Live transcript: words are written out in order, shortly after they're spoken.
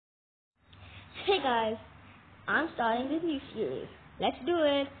Hey guys, I'm starting this new series. Let's do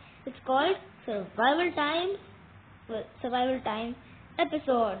it. It's called Survival Time. Well, Survival Time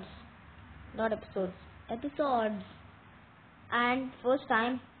Episodes. Not episodes. Episodes. And first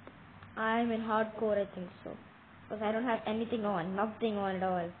time I'm in hardcore, I think so. Because I don't have anything on. Nothing on at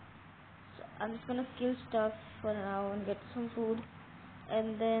all. So I'm just gonna kill stuff for now and get some food.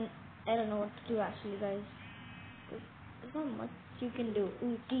 And then I don't know what to do actually, guys. There's not much you can do.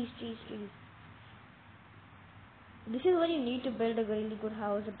 Ooh, trees. This is what you need to build a really good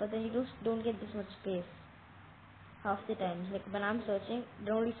house, but then you just don't get this much space half the times. Like when I'm searching,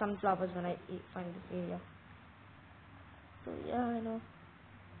 there are only sunflowers when I find this area. So yeah, I know.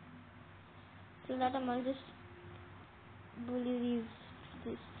 So that I'll just bully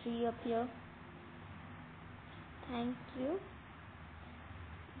this tree up here. Thank you.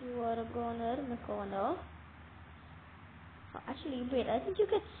 You are a goner in the corner. Actually, wait, I think you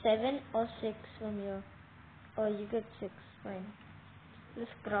get 7 or 6 from here. Oh, you get 6, fine.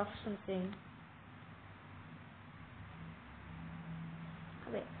 Let's craft something.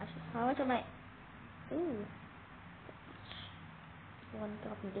 Wait, actually, how much am I? Ooh. 1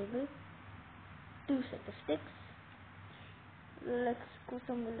 crafting table. 2 set of sticks. Let's go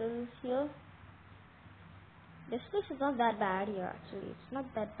somewhere else here. This place is not that bad here actually. It's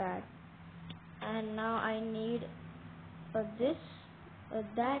not that bad. And now I need this,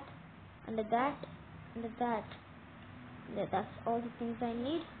 that, and that, and that. Yeah, that's all the things I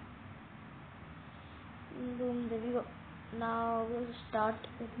need. Boom, there we go. Now we'll start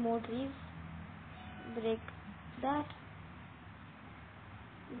with more trees. Break that.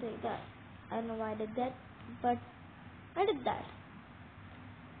 Break that. I don't know why I did that, but I did that.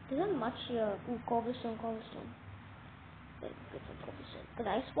 There isn't much here. Ooh, cobblestone. Let's get some cobblestone. Because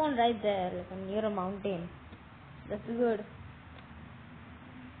I spawned right there, like I'm near a mountain. That's good.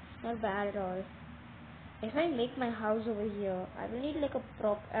 It's not bad at all. If I make my house over here, I will need like a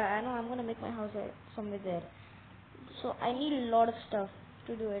I know I'm gonna make my house somewhere there. So I need a lot of stuff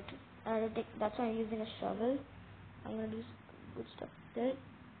to do it. That's why I'm using a shovel. I'm gonna do good stuff with it.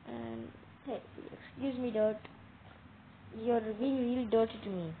 And hey, excuse me, dirt. You're being really dirty to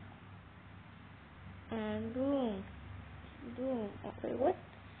me. And boom. Okay, what?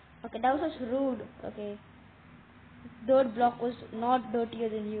 Okay, that was just rude. Okay, dirt block was not dirtier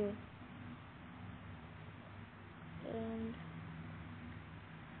than you. And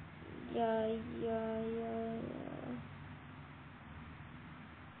yeah.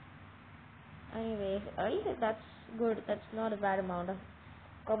 Anyways, I think that's good. That's not a bad amount of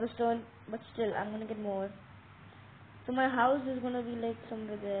cobblestone, but still, I'm gonna get more. So my house is gonna be like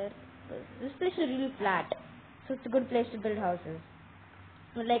somewhere there. This place is really flat, so it's a good place to build houses.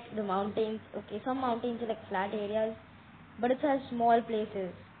 Not like the mountains. Okay, some mountains are like flat areas, but it has small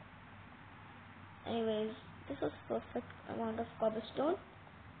places. Anyways, this was perfect amount of cobblestone,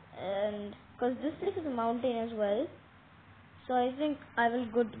 and because this place is a mountain as well, so I think I will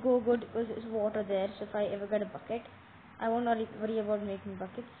go good because there's water there. So if I ever get a bucket, I won't worry about making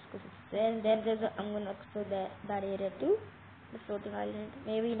buckets because it's there. And then I'm gonna explore that area too, the floating island.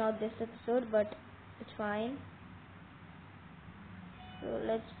 Maybe not this episode, but it's fine. So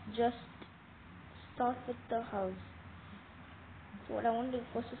let's just start with the house. So what I want to do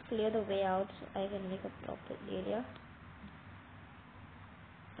first is clear the way out so I can make a proper area.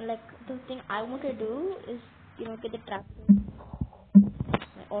 Like the thing I want to do is get the tractor,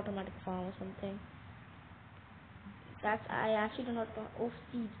 my automatic farm or something. I actually do not know. Oh,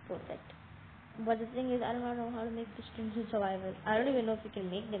 seeds, perfect. But the thing is, I do not know how to make the strings in survival. I don't even know if you can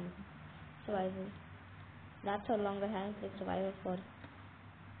make them survival. That's how long I haven't played survival for.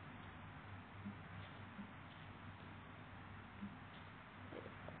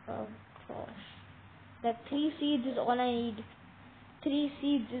 Oh gosh. Like 3 seeds is all I need. 3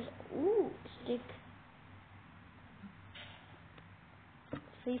 seeds is stick.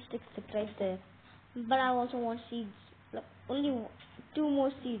 3 sticks sit right there. But I also want seeds. Like only 2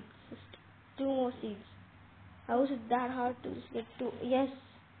 more seeds. Just 2 more seeds. How is it that hard to just get 2? Yes.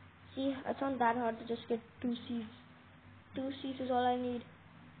 See, it's not that hard to just get 2 seeds. 2 seeds is all I need.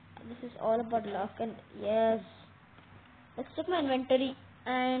 This is all about luck. And yes. Let's check my inventory.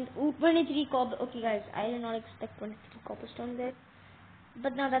 And 23 cobble. Okay guys, I did not expect 23 cobblestone there.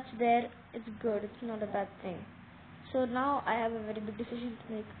 But now that's there. It's good. It's not a bad thing. So now I have a very big decision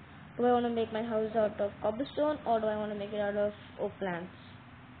to make. Do I want to make my house out of cobblestone or do I want to make it out of oak plants?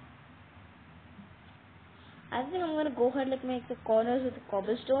 I think I'm gonna go ahead like make the corners with the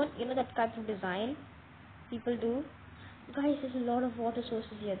cobblestone. You know that type of design people do. Guys, there's a lot of water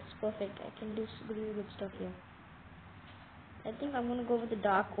sources here. It's perfect. I can do really good stuff here. I think I'm gonna go with the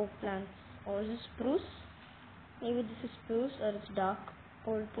dark oak plants. Or is this spruce? Maybe this is spruce or it's dark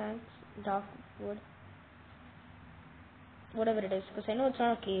old plants, dark wood. Whatever it is. Because I know it's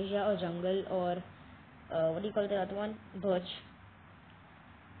not acacia or jungle or what do you call the other one? Birch.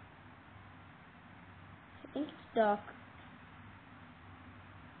 I think it's dark.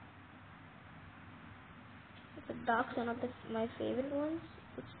 The darks are not my favorite ones,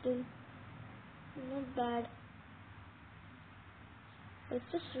 but still not bad.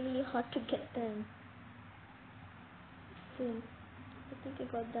 It's just really hard to get them. Boom. I think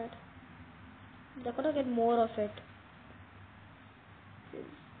I got that. I gotta get more of it.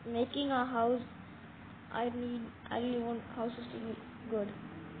 Making a house, I really want houses to be good.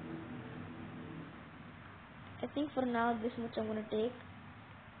 I think for now this much I'm gonna take,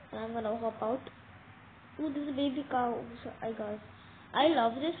 and I'm gonna hop out. Ooh, this is a baby cow. I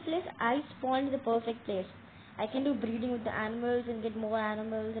love this place. I spawned the perfect place. I can do breeding with the animals and get more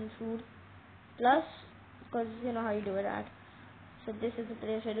animals and food. Plus, because you know how you do it at. So this is the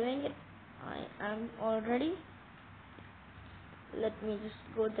place we're doing it. I am all ready. Let me just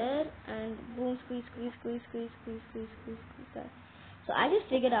go there and boom, squeeze that. So I just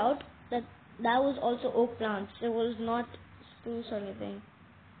figured out that was also oak plants. It was not spruce or anything.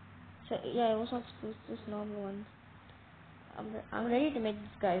 So yeah, it was not spruce, just normal ones. I'm ready to make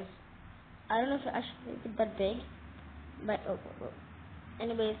this, guys. I don't know if I should make it that big, but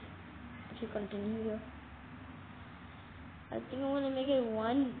anyways, if you continue here, I think I want to make it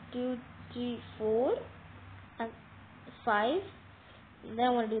 1, 2, 3, 4, and 5. Then I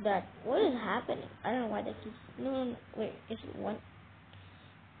want to do that. What is happening? I don't know why that keeps. No, wait, is it 1?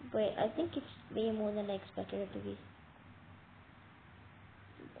 Wait, I think it's way more than I expected it to be.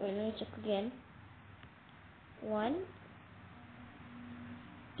 Wait, let me check again. 1,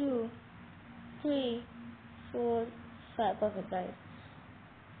 2, 3, 4, 5. Perfect, guys.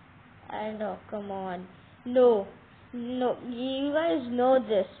 And oh, come on. No, you guys know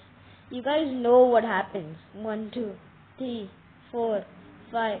this. You guys know what happens. 1, 2, 3, 4,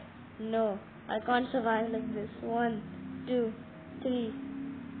 5. No, I can't survive like this. 1, 2, 3,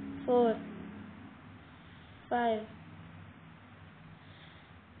 4, 5.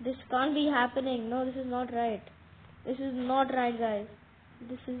 This can't be happening. No, this is not right. This is not right, guys.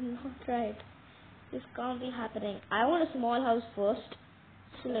 This is not right. This can't be happening. I want a small house first.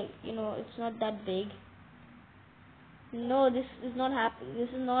 So like, it's not that big. No, this is not happening. This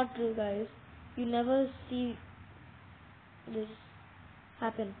is not true, guys. You never see this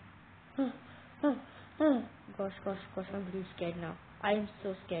happen. Gosh, I'm really scared now. I am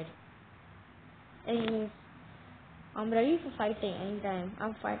so scared. Anyways, I'm ready for fighting anytime.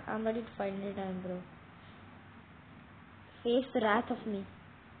 I'm ready to fight anytime, bro. Face the wrath of me.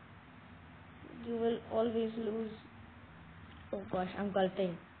 You will always lose. Oh gosh, I'm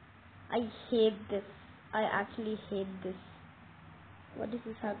gulping. I hate this. I actually hate this. What does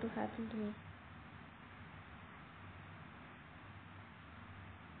this have to happen to me?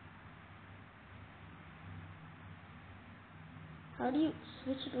 How do you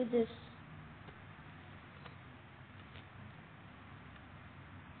switch it with this?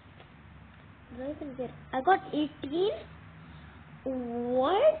 Do I even get? I got 18?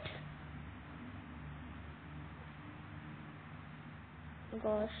 What?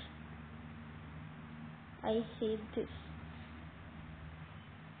 Gosh. I hate this.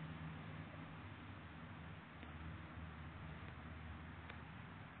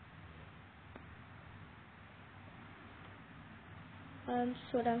 I am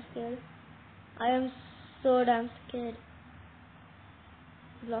so damn scared. I am so damn scared.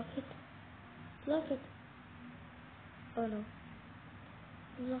 Block it. Block it. Oh no.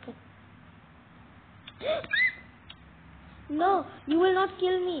 Block it. No, you will not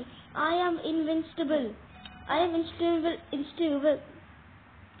kill me. I am invincible. I am invincible.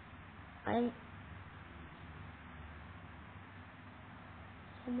 I am.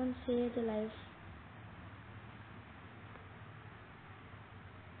 Someone save the life.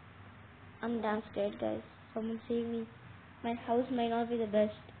 I'm damn scared, guys. Someone save me. My house might not be the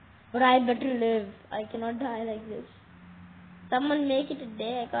best, but I better live. I cannot die like this. Someone make it a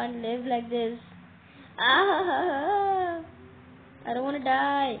day. I can't live like this. Ah! I don't want to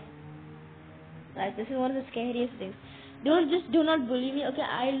die. Like, this is one of the scariest things. Do not bully me. Okay,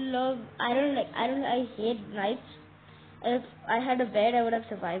 I hate nights. If I had a bed, I would have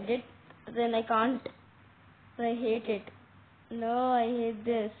survived it. But then I can't. So I hate it. No, I hate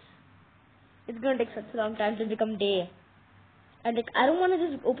this. It's gonna take such a long time to become day. And like, I don't want to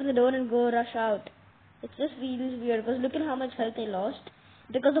just open the door and go rush out. It's just feels weird because look at how much health I lost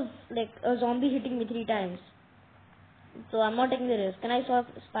because of like a zombie hitting me 3 times. So I'm not taking the risk. And I saw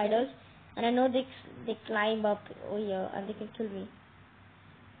spiders. And I know they climb up over here and they can kill me.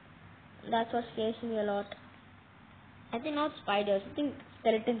 That's what scares me a lot. I think not spiders. I think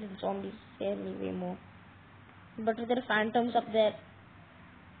skeletons and zombies scare me way more. But if there are phantoms up there,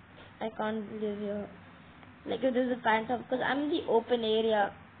 I can't live here. Like if there's a phantom, because I'm in the open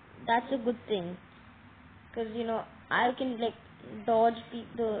area, that's a good thing. Because I can like dodge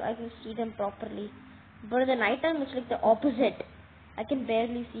people, I can see them properly. But in the night time, it's like the opposite. I can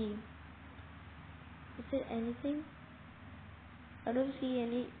barely see. Is there anything? I don't see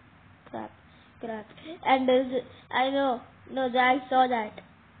any crap. And I know, no, I saw that.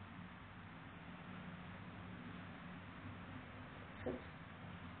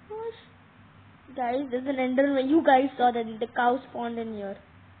 Gosh. Guys, there's an enderman. You guys saw that the cow spawned in here.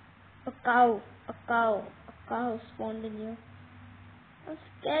 A cow spawned in here. I'm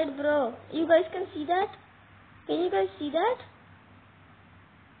scared, bro. You guys can see that? Can you guys see that?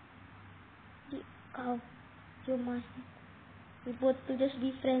 The cow, you're mine. We both will just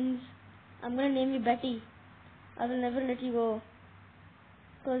be friends. I'm gonna name you Betty. I will never let you go.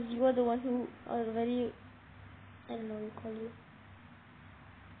 Because you are the one who are very, I don't know what you call you.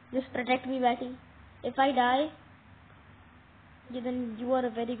 Just protect me, Betty. If I die, then you are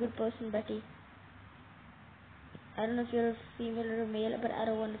a very good person, Betty. I don't know if you're a female or a male, but I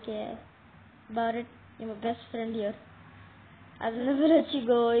don't want to care about it. You're my best friend here. I will never let you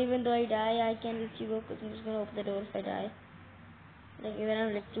go. Even though I die, I can't let you go because I'm just gonna open the door if I die. Like even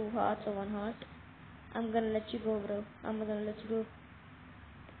I'm like 2 hearts or 1 heart, I'm gonna let you go, bro. I'm gonna let you go.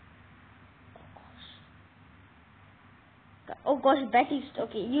 Oh gosh, Betty's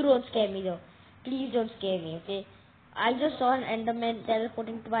okay. You don't scare me though. Please don't scare me, okay? I just saw an enderman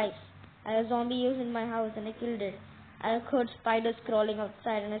teleporting twice. I had a zombie using my house and I killed it. I heard spiders crawling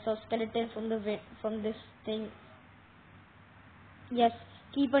outside and I saw skeletons from this thing. Yes,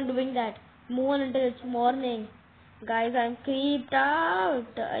 keep on doing that. Move on until it's morning. Guys, I'm creeped out.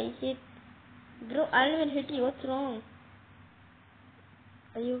 I hit. Bro, I don't even hit you. What's wrong?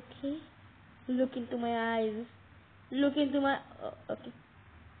 Are you okay? Look into my eyes. Look into my... okay.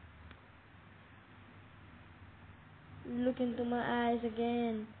 Look into my eyes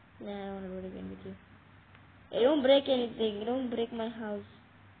again. Nah, I want to do it again with you. Hey, don't break anything. Don't break my house.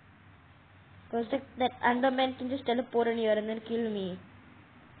 Because that Enderman can just teleport in here and then kill me.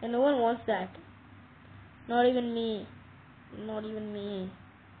 And no one wants that. Not even me. Not even me.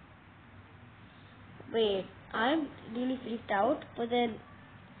 Wait, I'm really freaked out. But then,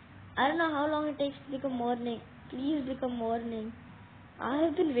 I don't know how long it takes to become morning. Please become morning. I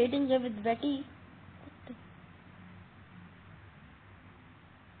have been waiting here with Betty.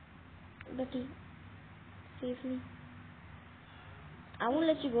 Betty, save me. I won't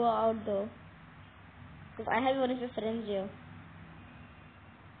let you go out though. Because I have one of your friends here.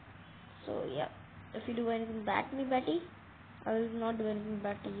 So yeah, if you do anything bad to me, Betty, I will not do anything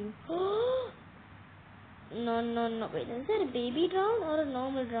bad to you. No. Wait, is that a baby drown or a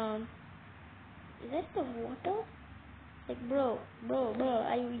normal drown? Is that the water? Like, bro,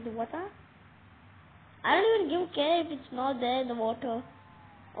 are you in the water? I don't even care if it's not there in the water.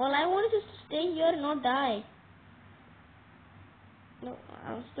 All I want is to stay here and not die. No,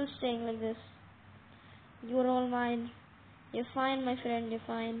 I'm still staying like this. You're all mine. You're fine, my friend, you're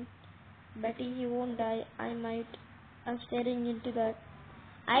fine. Betty, you won't die. I might. I'm staring into that.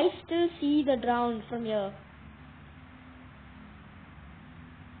 I still see the drowned from here.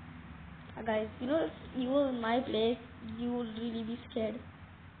 Guys, if you were in my place, you would really be scared.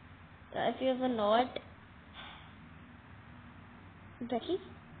 If you ever not, Betty,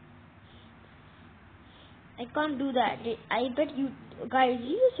 I can't do that. I bet you guys,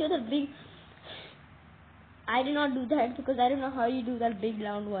 you just hear that big. I did not do that because I don't know how you do that big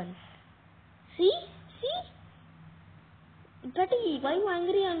round one. See? Betty, why you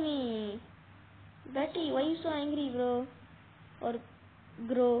angry on me? Betty, why you so angry, bro? Or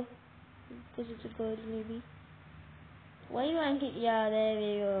bro? Because it's a girl, maybe. Why you angry? Yeah, there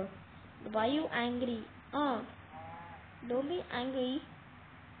we go. Why you angry? Don't be angry.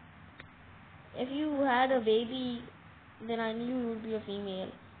 If you had a baby, then I knew you would be a female.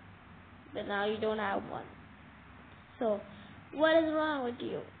 But now you don't have one. So, what is wrong with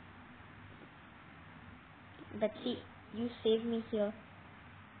you? Betsy, you saved me here.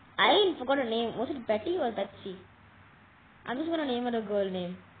 I forgot her name. Was it Betty or Betsy? I'm just gonna name her a girl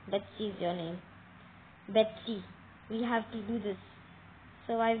name. Betsy is your name. Betsy, we have to do this.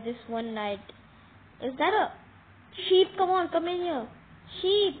 Survive this one night. Is that a sheep? Come on, come in here.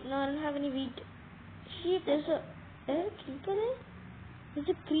 Sheep. No, I don't have any wheat. Sheep, there's a creeper there? There's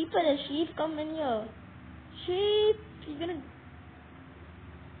a creeper there. Sheep, come in here. Sheep, you're gonna...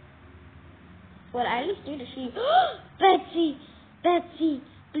 Well, I at least need a sheep. Betsy! Betsy!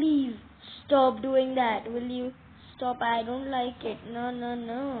 Please stop doing that. Will you stop? I don't like it. No, no,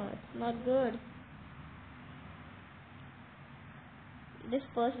 no. It's not good. This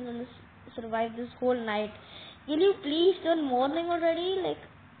person will survive this whole night. Will you please turn morning already? Like,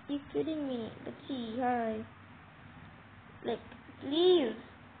 you kidding me? Betsy, hi. Like, please.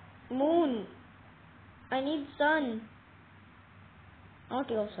 Moon. I need sun. Not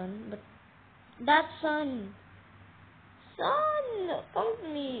your sun, but that sun. Sun! Come to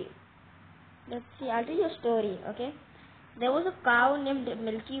me. Let's see, I'll tell you a story, okay? There was a cow named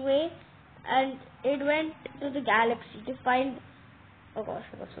Milky Way, and it went to the galaxy to find... Oh gosh,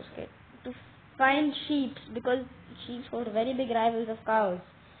 I got so scared. To find sheep, because sheep were very big rivals of cows.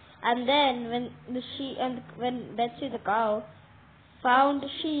 And then, when Betsy the cow found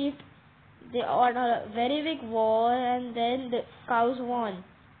sheep, they on a very big war, and then the cows won.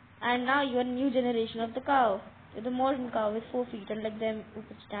 And now you are a new generation of the cow. You're the modern cow with 4 feet and like them who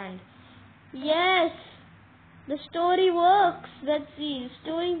could stand. Yes! The story works, Betsy. The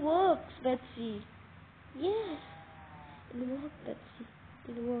story works, Betsy. Yes. It worked, Betsy.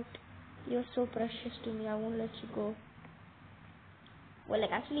 It worked. You're so precious to me. I won't let you go. Well,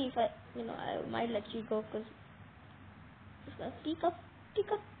 like actually, if I might let you go because it's gonna pick up.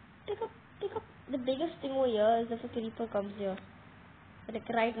 The biggest thing over here is if a creeper comes here. Like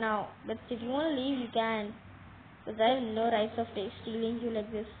right now. But if you want to leave, you can. Because I have no rights of stealing you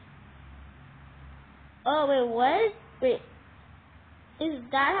like this. Oh, wait, what? Wait. Is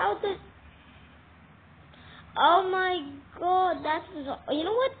that how the... Oh my god, that's... You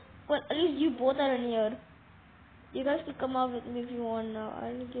know what? Well, at least you both are in here. You guys can come out with me if you want now.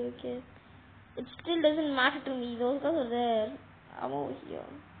 I don't give a care. It still doesn't matter to me. Those guys are there. I'm over here.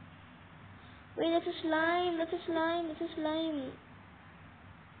 Wait, that's a slime. That's a slime.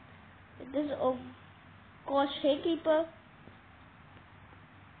 This is... Oh gosh, hey creeper.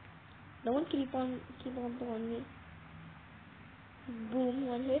 Don't keep on me. Boom,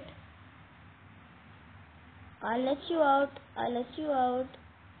 one hit. I'll let you out.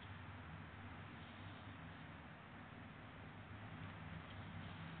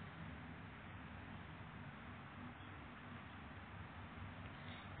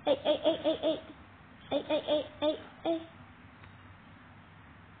 Hey.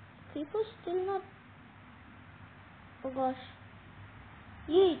 Creeper's still not... Oh gosh.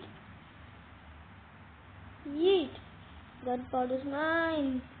 Yeet. Gunpowder's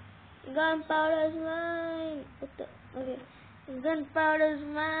mine. What the... Okay. Gunpowder's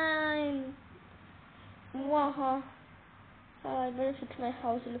mine. Waha. Oh, I better fix my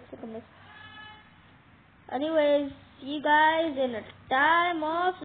house. It looks like a mess. Anyways, see you guys in a time of